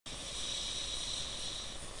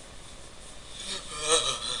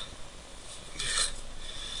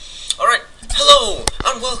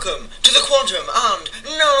welcome to the Quantum and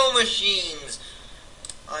Nanomachines.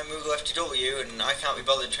 I'm Moogle FTW and I can't be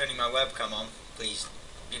bothered turning my webcam on. Please,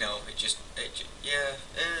 you know,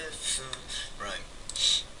 right.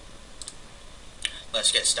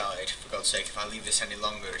 Let's get started. For God's sake, if I leave this any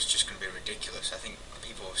longer, it's just going to be ridiculous. I think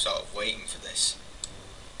people are sort of waiting for this.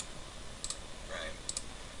 Right.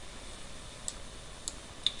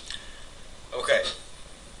 Okay.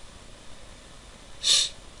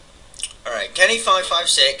 Alright,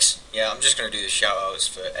 Kenny556. Yeah, I'm just going to do the shout-outs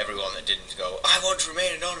for everyone that didn't go, I want to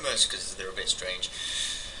remain anonymous, because they're a bit strange.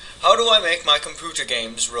 How do I make my computer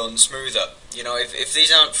games run smoother? You know, if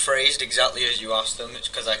these aren't phrased exactly as you asked them, it's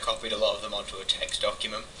because I copied a lot of them onto a text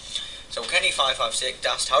document. So Kenny556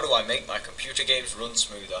 asked, how do I make my computer games run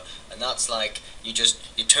smoother? And that's like, you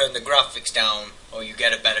turn the graphics down, or you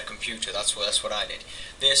get a better computer. That's what I did.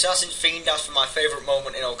 The Assassin's Fiend asked for my favourite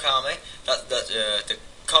moment in Okami. The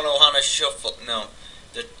Konohana shuffle, no.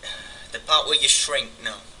 The part where you shrink,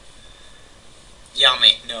 no.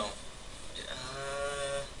 Yami, no.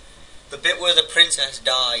 The bit where the princess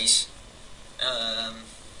dies. The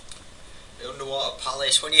underwater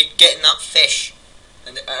palace, when you're getting that fish.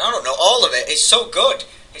 And I don't know, all of it is so good.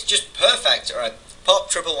 It's just perfect. Alright,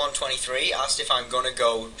 Pop11123 asked if I'm gonna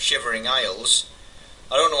go Shivering Isles.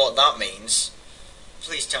 I don't know what that means.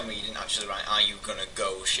 Please tell me you didn't actually write, are you gonna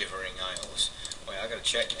go Shivering Isles? Wait, I gotta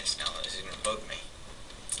check this now, this is gonna bug me.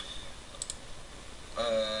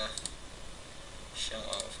 Shout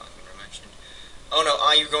out if I can mention. Oh no,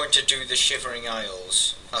 are you going to do the Shivering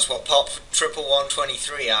Isles? That's what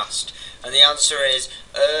Pop11123 asked. And the answer is,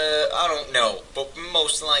 I don't know, but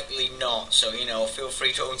most likely not. So, you know, feel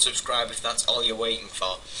free to unsubscribe if that's all you're waiting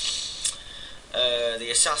for. The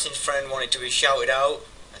assassin's friend wanted to be shouted out.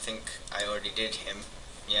 I think I already did him.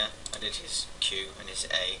 Yeah, I did his Q and his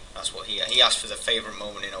A. That's what he asked for the favourite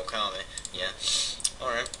moment in Okami. Yeah,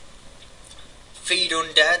 alright. Feed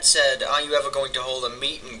Undead said, are you ever going to hold a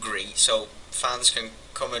meet and greet so fans can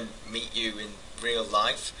come and meet you in real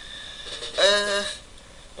life?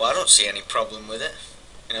 Well, I don't see any problem with it.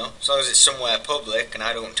 You know, as long as it's somewhere public and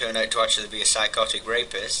I don't turn out to actually be a psychotic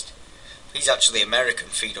rapist. He's actually American,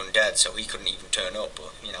 Feed Undead, so he couldn't even turn up,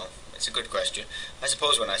 but, you know, it's a good question. I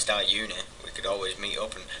suppose when I start uni, we could always meet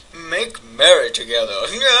up and make merry together.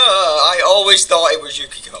 I always thought it was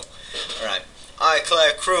Yukiko. Alright.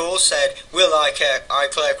 Claire Cruel said, will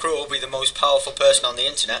Claire Cruel be the most powerful person on the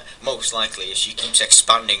internet? Most likely, as she keeps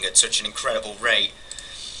expanding at such an incredible rate.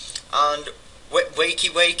 And Wiki,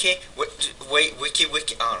 I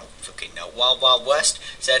don't fucking know, Wild Wild West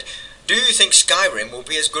said, do you think Skyrim will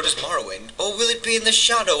be as good as Morrowind, or will it be in the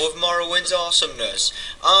shadow of Morrowind's awesomeness?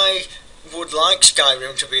 I would like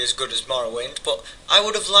Skyrim to be as good as Morrowind, but I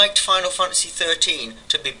would have liked Final Fantasy XIII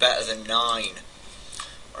to be better than 9.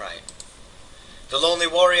 Right. The Lonely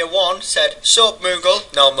Warrior 1 said, sup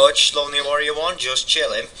Moogle? Not much, Lonely Warrior 1, just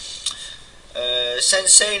chilling.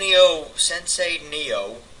 Sensei Neo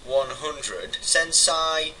 100,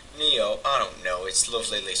 Sensei Neo, I don't know, it's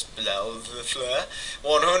lovely Liz Fleur,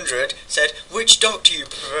 100, said, which Doctor you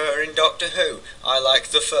prefer in Doctor Who? I like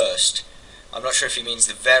the first. I'm not sure if he means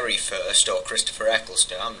the very first, or Christopher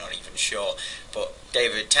Eccleston, I'm not even sure, but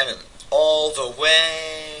David Tennant, all the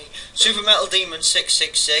way. Super Metal Demon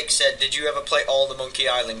 666 said, did you ever play all the Monkey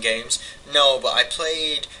Island games? No, but I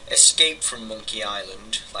played Escape from Monkey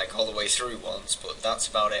Island, like all the way through once, but that's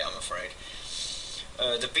about it, I'm afraid.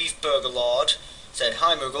 The Beef Burger Lord said,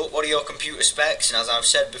 hi Moogle, what are your computer specs? And as I've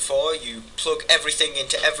said before, you plug everything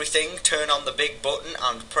into everything, turn on the big button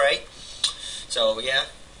and pray. So yeah.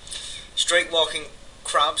 Straight Walking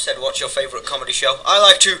Crab said, what's your favourite comedy show? I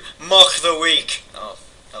like to mock the weak. Oh,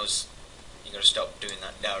 that was, you gotta stop doing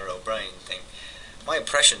that Darryl O'Brien thing. My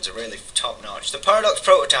impressions are really top notch. The Paradox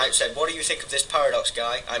Prototype said, what do you think of this Paradox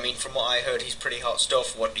guy? I mean, from what I heard, he's pretty hot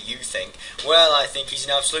stuff. What do you think? Well, I think he's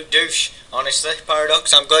an absolute douche, honestly.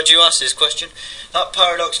 Paradox, I'm glad you asked this question. That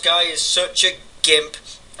Paradox guy is such a gimp.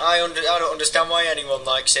 I don't understand why anyone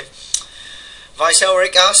likes him. Vice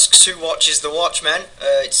Elric asks, who watches The Watchmen?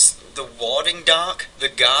 It's the Warding Dark? The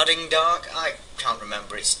Guarding Dark? I can't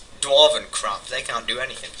remember. It's dwarven crap. They can't do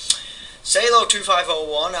anything.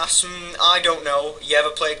 Salo2501 asks, I don't know, you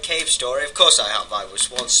ever played Cave Story? Of course I have, I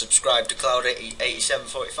was once subscribed to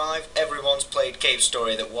Cloud8745, everyone's played Cave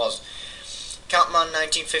Story that was.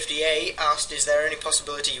 Catman1958 asked, is there any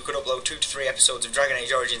possibility you could upload 2 to 3 episodes of Dragon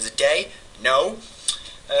Age Origins a day? No.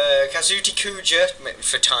 Kazuti Kuja,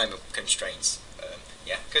 for time constraints,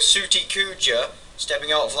 Kazuti Kuja,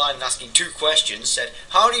 stepping out of line and asking 2 questions, said,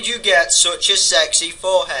 how did you get such a sexy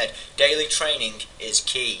forehead? Daily training is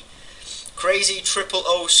key. Crazy Triple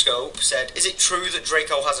O Scope said, is it true that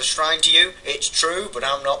Draco has a shrine to you? It's true, but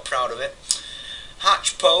I'm not proud of it.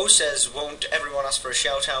 Hatch Poe says, won't everyone ask for a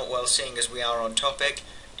shout out? Well, seeing as we are on topic.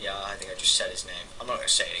 Yeah, I think I just said his name. I'm not going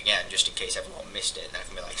to say it again, just in case everyone missed it, and I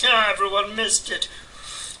can be like, ah, everyone missed it.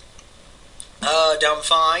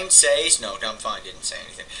 Dumbfine says, no, Dumbfine didn't say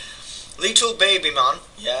anything. Little Baby Man,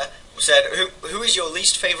 yeah, said, who is your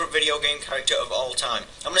least favourite video game character of all time?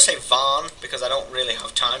 I'm going to say Varn, because I don't really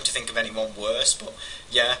have time to think of anyone worse, but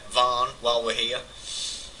yeah, Varn, while we're here.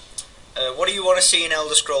 What do you want to see in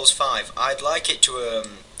Elder Scrolls 5? I'd like it to,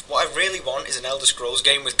 what I really want is an Elder Scrolls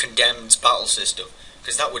game with Condemned's battle system,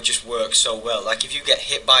 because that would just work so well. Like, if you get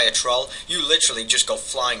hit by a troll, you literally just go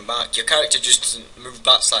flying back. Your character just doesn't move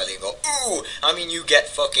back slightly and go, ooh! I mean, you get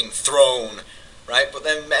fucking thrown, right? But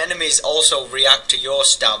then enemies also react to your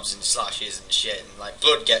stabs and slashes and shit, and, like,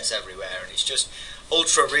 blood gets everywhere, and it's just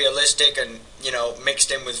ultra-realistic and, you know,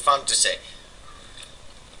 mixed in with fantasy.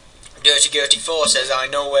 Dirty Gertie 4 says, I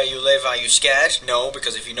know where you live, are you scared? No,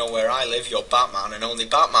 because if you know where I live, you're Batman, and only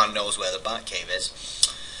Batman knows where the Batcave is.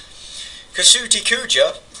 Kasuti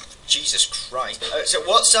Kuja, Jesus Christ. So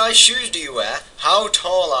what size shoes do you wear? How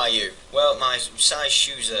tall are you? Well, my size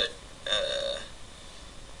shoes are,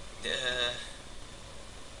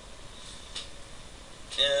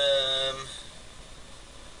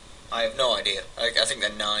 I have no idea. I think they're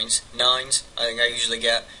 9s. 9s, I think I usually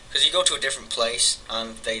get. Because you go to a different place,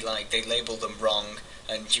 and they label them wrong,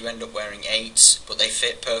 and you end up wearing 8s, but they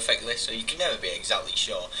fit perfectly, so you can never be exactly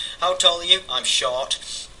sure. How tall are you? I'm short.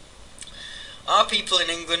 Are people in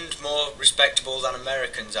England more respectable than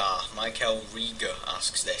Americans are? Michael Rieger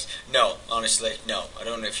asks this. No, honestly, no. I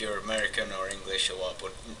don't know if you're American or English or what,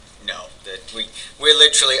 but no. We're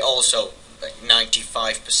literally also like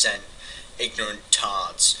 95% ignorant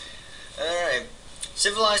tards. Alright.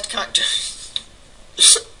 Civilized Cactus.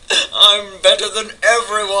 I'm better than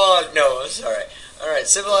everyone! No, sorry. Alright,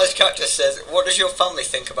 Civilized Cactus says, what does your family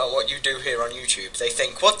think about what you do here on YouTube? They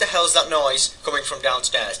think, what the hell's that noise coming from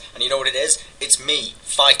downstairs? And you know what it is? It's me,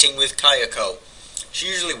 fighting with Kayako. She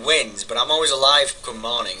usually wins, but I'm always alive come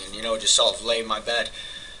morning, and you know, just sort of lay in my bed,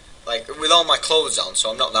 like, with all my clothes on,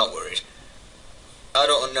 so I'm not that worried. I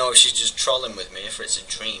don't know if she's just trolling with me, if it's a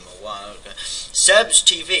dream or what. Seb's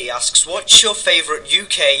TV asks, what's your favourite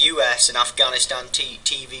UK, US and Afghanistan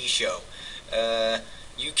TV show?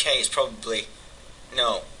 UK is probably...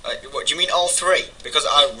 No. What, do you mean all three? Because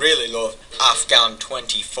I really love Afghan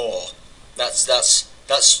 24. That's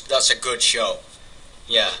a good show.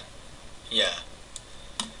 Yeah. Yeah.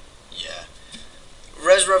 Yeah.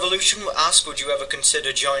 Res Revolution asks, would you ever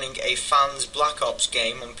consider joining a fans Black Ops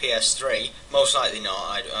game on PS3? Most likely not.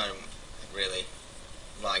 I don't really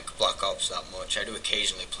like Black Ops that much. I do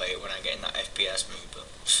occasionally play it when I get in that FPS mood, but...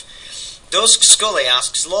 Dusk Scully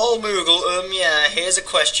asks, lol Moogle, yeah, here's a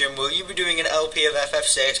question. Will you be doing an LP of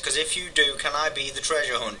FF6? Because if you do, can I be the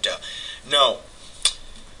treasure hunter? No.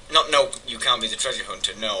 No, you can't be the treasure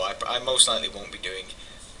hunter. No, I most likely won't be doing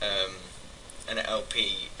an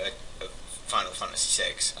LP of Final Fantasy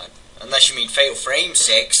VI. Unless you mean Fatal Frame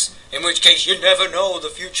 6, in which case you never know, the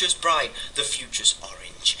future's bright, the future's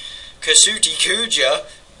orange. Kasuti Kuja,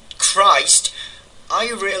 Christ... Are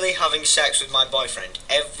you really having sex with my boyfriend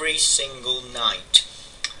every single night?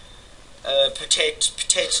 Potato,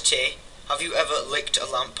 have you ever licked a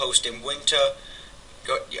lamppost in winter?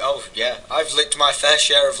 Oh, yeah, I've licked my fair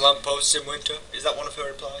share of lampposts in winter. Is that one of her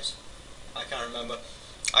replies? I can't remember.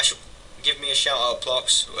 I should give me a shout out,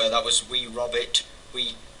 Plox. That was Wee Robbiette,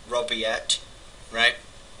 right?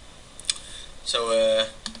 So,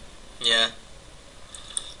 yeah.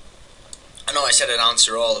 I know I said I'd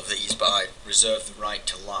answer all of these, but I reserve the right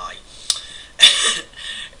to lie.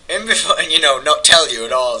 Not tell you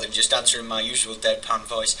at all and just answer in my usual deadpan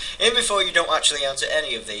voice. Before you don't actually answer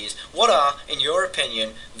any of these, what are, in your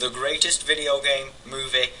opinion, the greatest video game,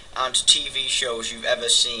 movie, and TV shows you've ever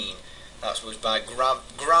seen? That was by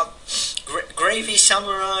Gravy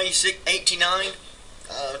Samurai 89?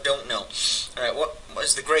 Don't know. Alright, what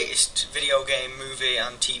is the greatest video game, movie,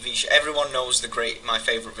 and TV show? Everyone knows my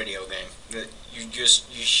favourite video game.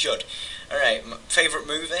 You should. Alright, my favourite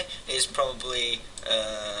movie is probably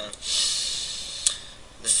the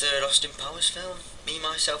third Austin Powers film. Me,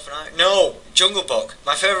 Myself, and I. No! Jungle Book.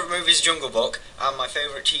 My favourite movie is Jungle Book, and my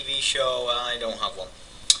favourite TV show, I don't have one.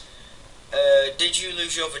 Did you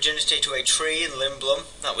lose your virginity to a tree in Limblum?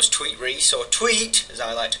 That was Tweet Reese, or Tweet, as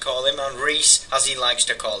I like to call him, and Reese, as he likes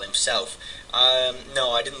to call himself.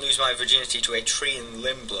 No, I didn't lose my virginity to a tree in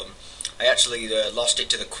Limblum. I actually lost it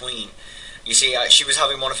to the Queen. You see, she was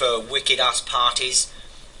having one of her wicked-ass parties.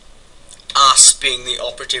 Ass being the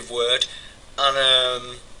operative word.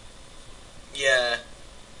 And, yeah,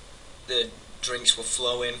 the drinks were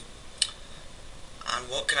flowing. And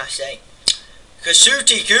what can I say?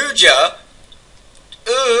 Kasuti Kuja!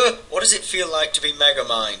 What does it feel like to be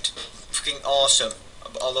Megamind? Fucking awesome.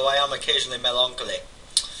 Although I am occasionally melancholy.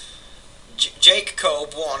 Jake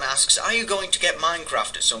Cobe 1 asks, are you going to get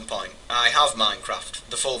Minecraft at some point? I have Minecraft,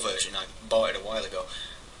 the full version. I bought it a while ago.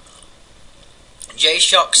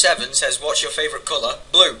 J-Shock 7 says, what's your favourite colour?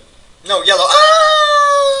 Blue. No, yellow.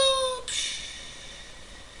 Ah!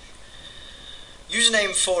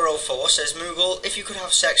 Username 404 says, Moogle, if you could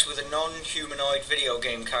have sex with a non-humanoid video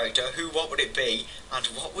game character, what would it be? And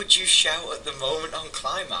what would you shout at the moment on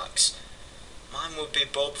climax? Mine would be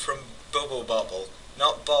Bob from Bubble Bobble.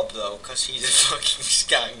 Not Bob though, because he's a fucking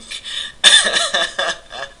skank.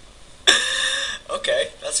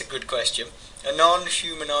 Okay, that's a good question. A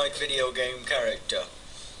non-humanoid video game character.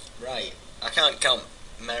 Right, I can't count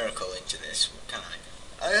Miracle into this, can I?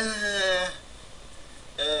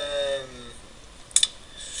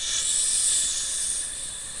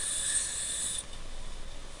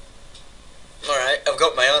 Alright, I've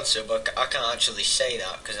got my answer, but I can't actually say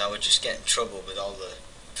that because I would just get in trouble with all the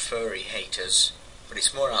furry haters. But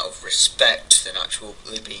it's more out of respect than actually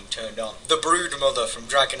being turned on. The Broodmother from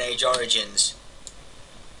Dragon Age Origins.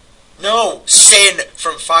 No! Sin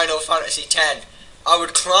from Final Fantasy X. I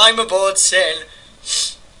would climb aboard Sin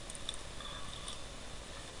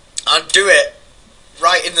and do it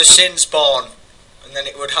right in the Sin spawn. And then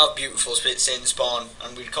it would have beautiful Sin spawn,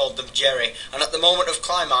 and we'd call them Jerry. And at the moment of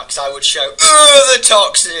climax, I would shout, the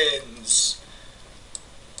toxins!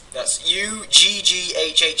 That's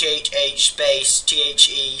UGGHHHH space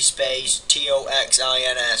THE space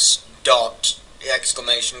TOXINS dot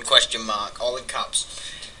exclamation question mark, all in caps.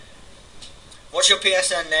 What's your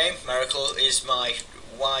PSN name? Miracle is my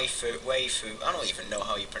waifu. I don't even know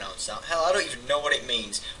how you pronounce that. Hell, I don't even know what it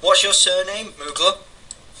means. What's your surname? Moogler?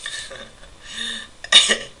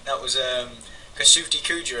 That was Kasuti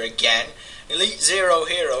Kuja again. Elite Zero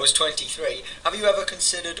Heroes 23. Have you ever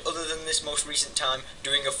considered, other than this most recent time,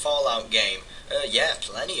 doing a Fallout game? Yeah,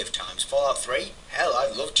 plenty of times. Fallout 3? Hell,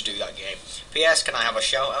 I'd love to do that game. P.S. Can I have a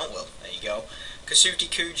shout out? Well, there you go. Kasuti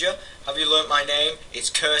Kuja. Have you learnt my name? It's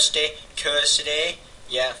Kirsty. Kirsty.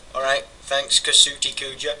 Yeah, alright. Thanks, Kasuti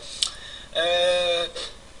Kuja.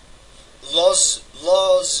 Loz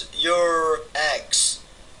your ex.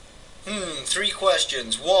 3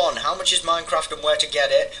 questions. 1. How much is Minecraft and where to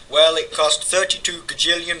get it? Well, it cost 32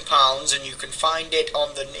 gajillion pounds and you can find it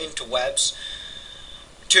on the interwebs.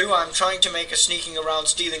 2. I'm trying to make a sneaking around,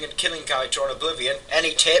 stealing and killing character on Oblivion.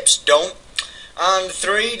 Any tips? Don't. And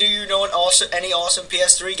 3. Do you know any awesome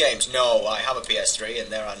PS3 games? No, I have a PS3 and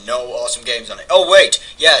there are no awesome games on it. Oh wait,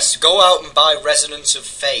 yes, go out and buy Resonance of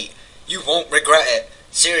Fate. You won't regret it.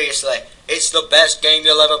 Seriously, it's the best game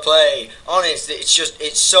you'll ever play. Honest,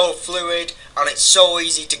 it's so fluid and it's so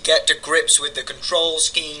easy to get to grips with the control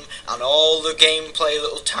scheme and all the gameplay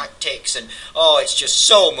little tactics, and it's just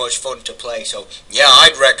so much fun to play. So yeah,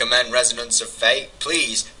 I'd recommend Resonance of Fate.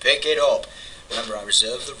 Please pick it up. Remember, I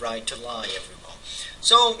reserve the right to lie, everyone.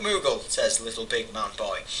 So Moogle, says Little Big Man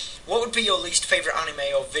Boy, what would be your least favourite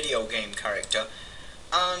anime or video game character,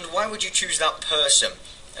 and why would you choose that person?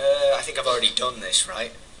 I think I've already done this,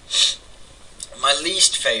 right? My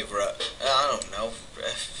least favourite, I don't know,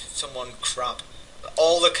 someone crap.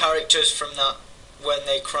 All the characters from that When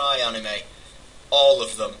They Cry anime, all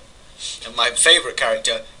of them. And my favourite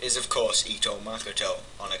character is, of course, Ito Makoto,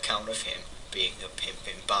 on account of him being a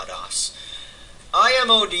pimpin' badass.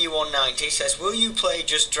 IMOD190 says, will you play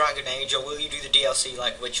just Dragon Age, or will you do the DLC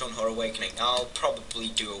like Witch Hunt or Awakening? I'll probably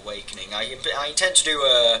do Awakening. I intend to do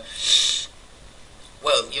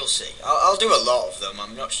well, you'll see. I'll do a lot of them.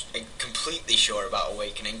 I'm not completely sure about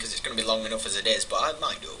Awakening, because it's going to be long enough as it is, but I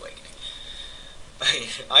might do Awakening.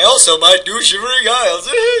 I also might do Shivering Isles.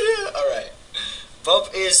 Alright. Bob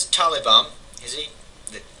is Taliban. Is he?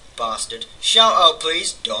 The bastard. Shout out,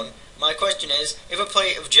 please. Done. My question is, if a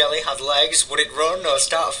plate of jelly had legs, would it run or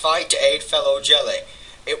start a fight to aid fellow jelly?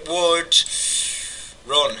 It would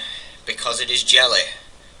run, because it is jelly,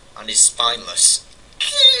 and is spineless.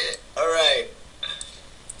 Alright.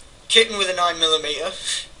 Kitten with a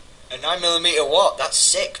 9mm. A 9mm what? That's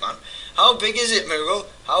sick, man. How big is it, Moogle?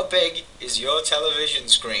 How big is your television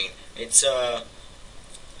screen? It's,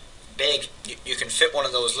 big. You can fit one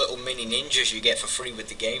of those little mini ninjas you get for free with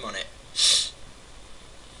the game on it.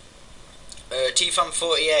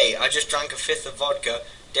 TFAM48, I just drank a 5th of vodka.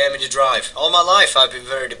 Dare me to drive. All my life I've been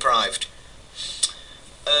very deprived.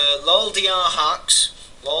 Lol DR Hacks.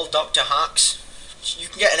 Lol Dr. Hacks. You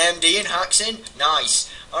can get an MD in Hacks in? Nice.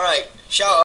 Alright, shout out.